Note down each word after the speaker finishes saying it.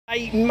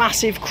A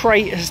massive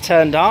crate has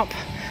turned up,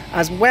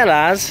 as well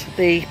as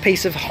the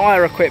piece of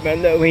hire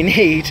equipment that we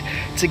need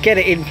to get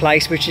it in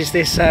place, which is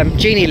this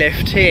genie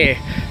lift here,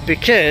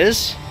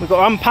 because we've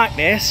got to unpack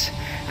this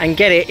and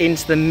get it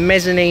into the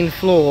mezzanine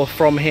floor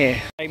from here.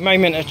 A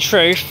moment of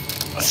truth,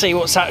 let's see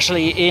what's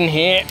actually in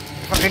here,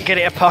 if I can get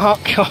it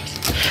apart. God.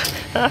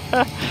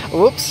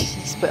 Whoops,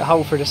 it's a bit of a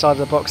hole through the side of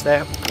the box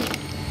there.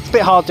 It's a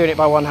bit hard doing it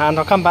by one hand.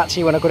 I'll come back to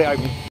you when I've got it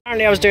open.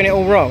 Apparently I was doing it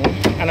all wrong,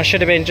 and I should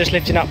have been just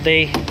lifting up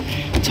the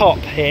top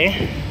here,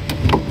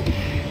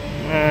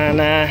 and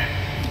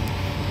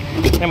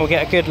then we'll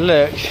get a good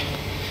look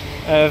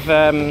of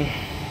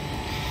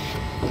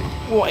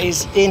what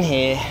is in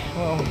here.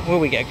 Well, will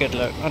we get a good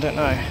look? I don't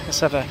know.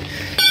 Let's have a...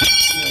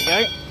 There we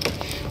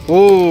go.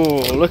 Ooh,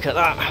 look at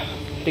that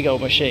big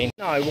old machine.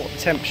 I don't know what the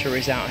temperature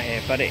is out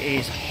here, but it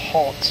is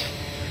hot.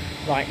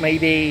 Like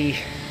maybe,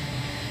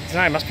 I don't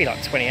know, it must be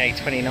like 28,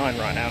 29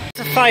 right now. It's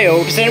a fail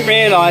because I didn't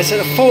realise that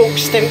the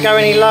forks didn't go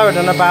any lower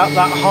than about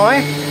that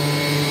high,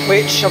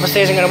 which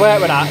obviously isn't going to work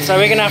with that. So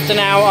we're going to have to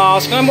now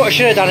ask, and what I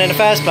should have done in the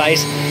first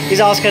place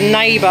is ask a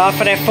neighbour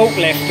for their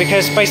forklift,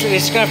 because basically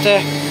it's going to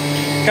have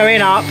to go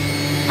in up,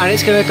 and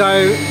it's going to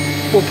go,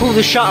 we'll pull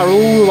the shutter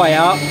all the way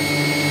up,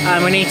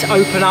 and we need to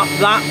open up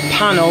that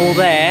panel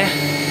there.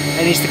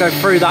 It needs to go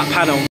through that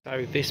panel.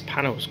 So this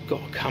panel's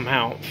got to come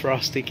out for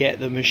us to get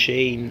the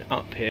machine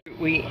up here.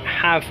 We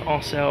have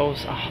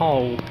ourselves a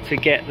hole to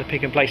get the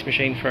pick and place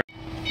machine through.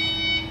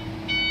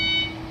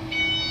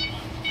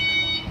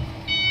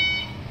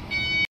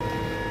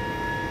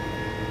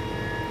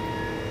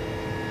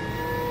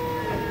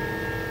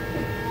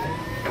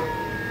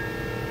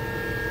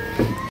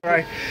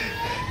 Right.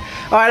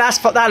 Alright,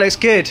 that looks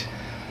good.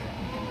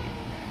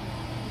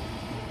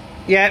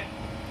 Yep.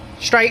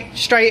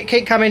 Straight,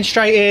 keep coming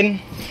straight in.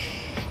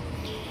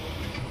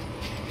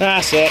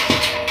 That's it.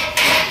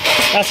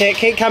 That's it,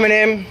 keep coming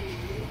in.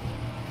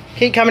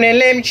 Keep coming in.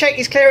 Let me check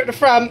he's clear at the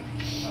front.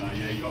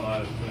 Yeah, you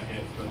got that.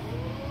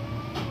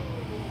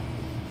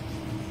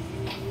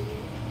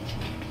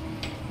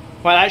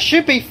 Well, that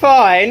should be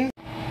fine.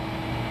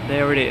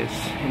 There it is,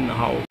 in the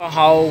hole. A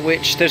hole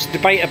which there's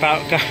debate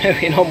about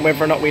going on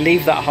whether or not we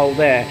leave that hole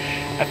there.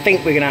 I think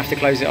we're going to have to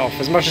close it off.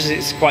 As much as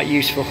it's quite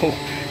useful,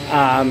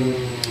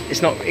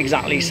 it's not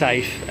exactly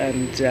safe,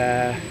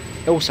 and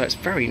also it's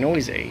very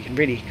noisy,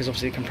 really, because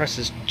obviously the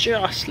compressor's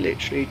just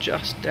literally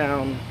just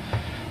down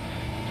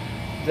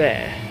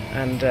there,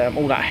 and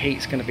all that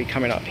heat's going to be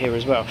coming up here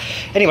as well.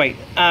 Anyway,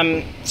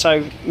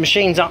 so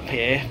machine's up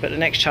here, but the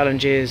next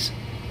challenge is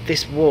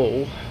this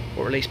wall,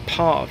 or at least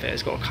part of it,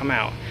 has got to come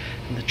out.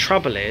 And the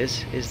trouble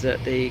is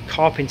that the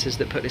carpenters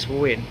that put this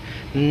wall in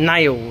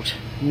nail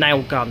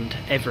gunned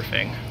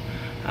everything.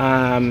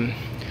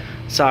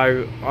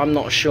 So I'm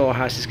not sure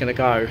how this is going to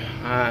go,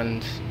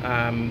 and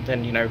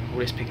then, you know, all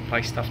this pick and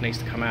place stuff needs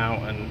to come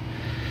out, and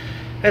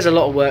there's a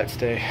lot of work to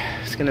do.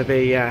 It's going to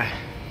be it's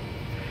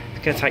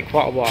going to take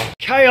quite a while.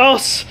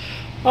 Chaos!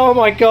 Oh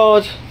my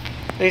god!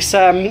 It's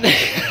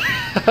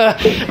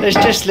it's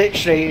just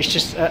literally, it's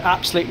just an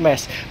absolute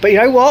mess. But you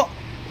know what?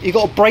 You've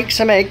got to break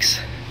some eggs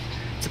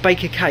to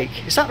bake a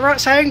cake. Is that the right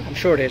saying? I'm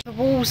sure it is. The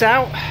wall's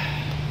out,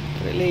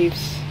 but it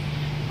leaves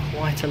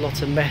quite a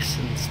lot of mess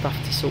and stuff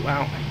to sort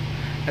out.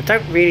 I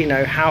don't really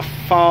know how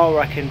far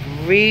I can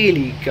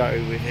really go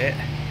with it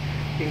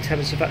in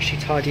terms of actually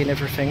tidying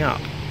everything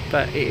up,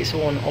 but it is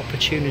all an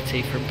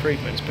opportunity for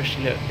improvement,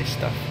 especially look at this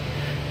stuff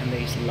and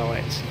these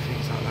lights and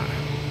things like that.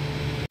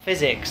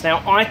 Physics.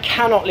 Now, I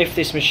cannot lift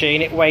this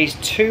machine. It weighs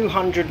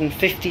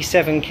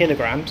 257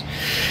 kilograms,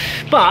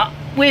 but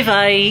with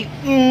a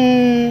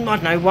I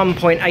don't know,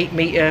 1.8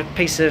 meter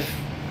piece of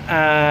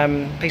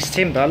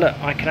timber, look,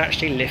 I can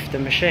actually lift the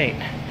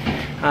machine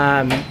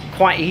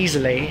quite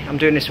easily. I'm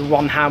doing this with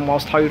one hand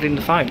whilst holding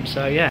the phone,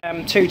 so yeah.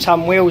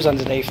 2-ton wheels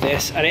underneath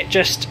this, and it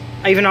just,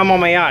 even though I'm on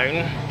my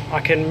own,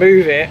 I can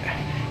move it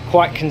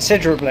quite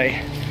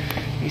considerably.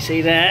 You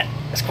see there,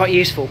 it's quite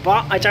useful,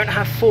 but I don't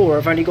have 4,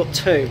 I've only got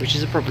 2, which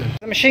is a problem.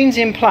 The machine's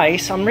in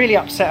place. I'm really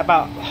upset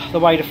about the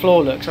way the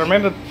floor looks. I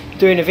remember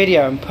doing a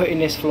video and putting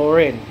this floor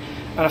in,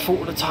 and I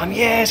thought at the time,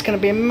 yeah, it's going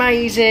to be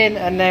amazing,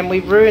 and then we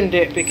ruined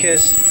it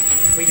because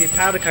we did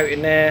powder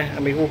coating there,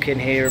 and we walk in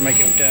here and make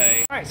it all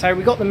dirty. Right, so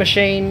we got the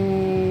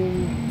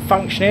machine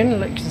functioning.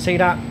 Look, you can see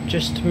that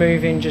just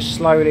moving just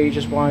slowly,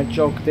 just while I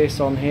jog this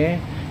on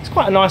here. It's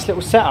quite a nice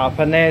little setup,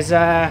 and there's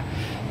I'll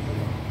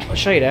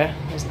show you there.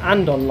 There's an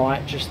and-on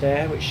light just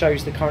there, which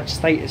shows the current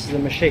status of the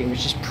machine,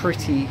 which is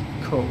pretty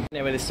cool.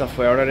 Now with this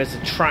software, although there's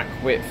a track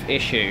width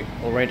issue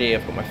already,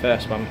 I've got my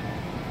first one.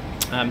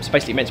 So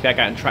basically, you're meant to be able to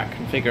go out and track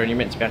configure, and you're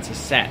meant to be able to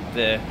set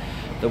the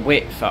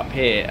width up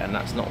here, and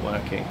that's not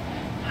working.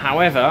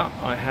 However,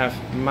 I have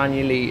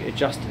manually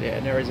adjusted it,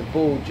 and there is a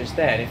board just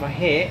there, and if I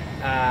hit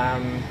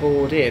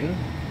board in,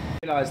 I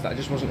realised that I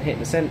just wasn't hitting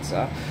the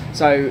sensor,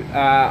 so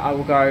I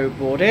will go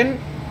board in,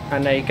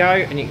 and there you go,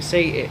 and you can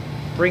see it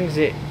brings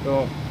it,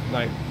 or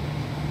no,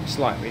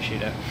 slight issue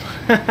there.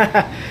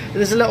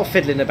 There's a little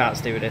fiddling about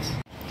to do with this.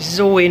 This is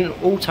all in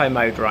auto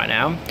mode right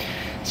now,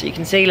 so you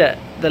can see that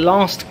the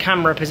last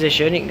camera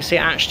position, you can see it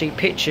actually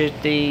pictured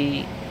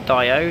the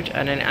diode,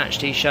 and then it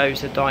actually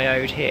shows the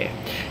diode here.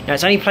 Now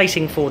it's only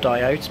placing 4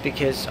 diodes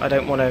because I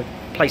don't want to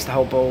place the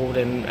whole board,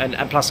 and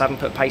plus I haven't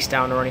put paste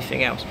down or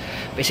anything else.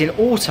 But it's in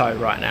auto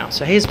right now.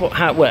 So here's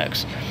how it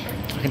works.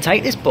 I can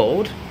take this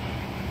board,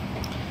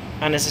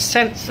 and there's a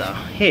sensor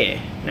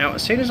here. Now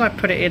as soon as I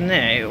put it in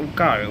there,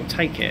 it'll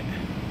take it.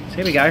 So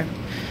here we go.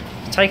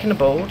 It's taking the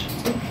board,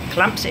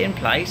 clamps it in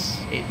place,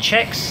 it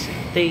checks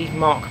the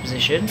mark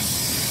position,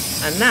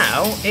 and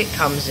now it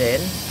comes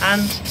in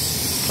and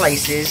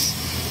places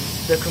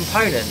the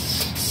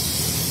components.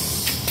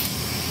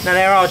 Now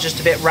they are just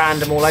a bit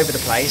random all over the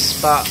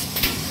place, but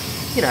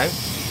you know,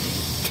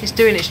 it's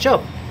doing its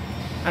job.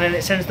 And then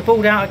it sends the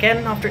board out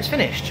again after it's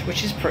finished,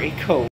 which is pretty cool.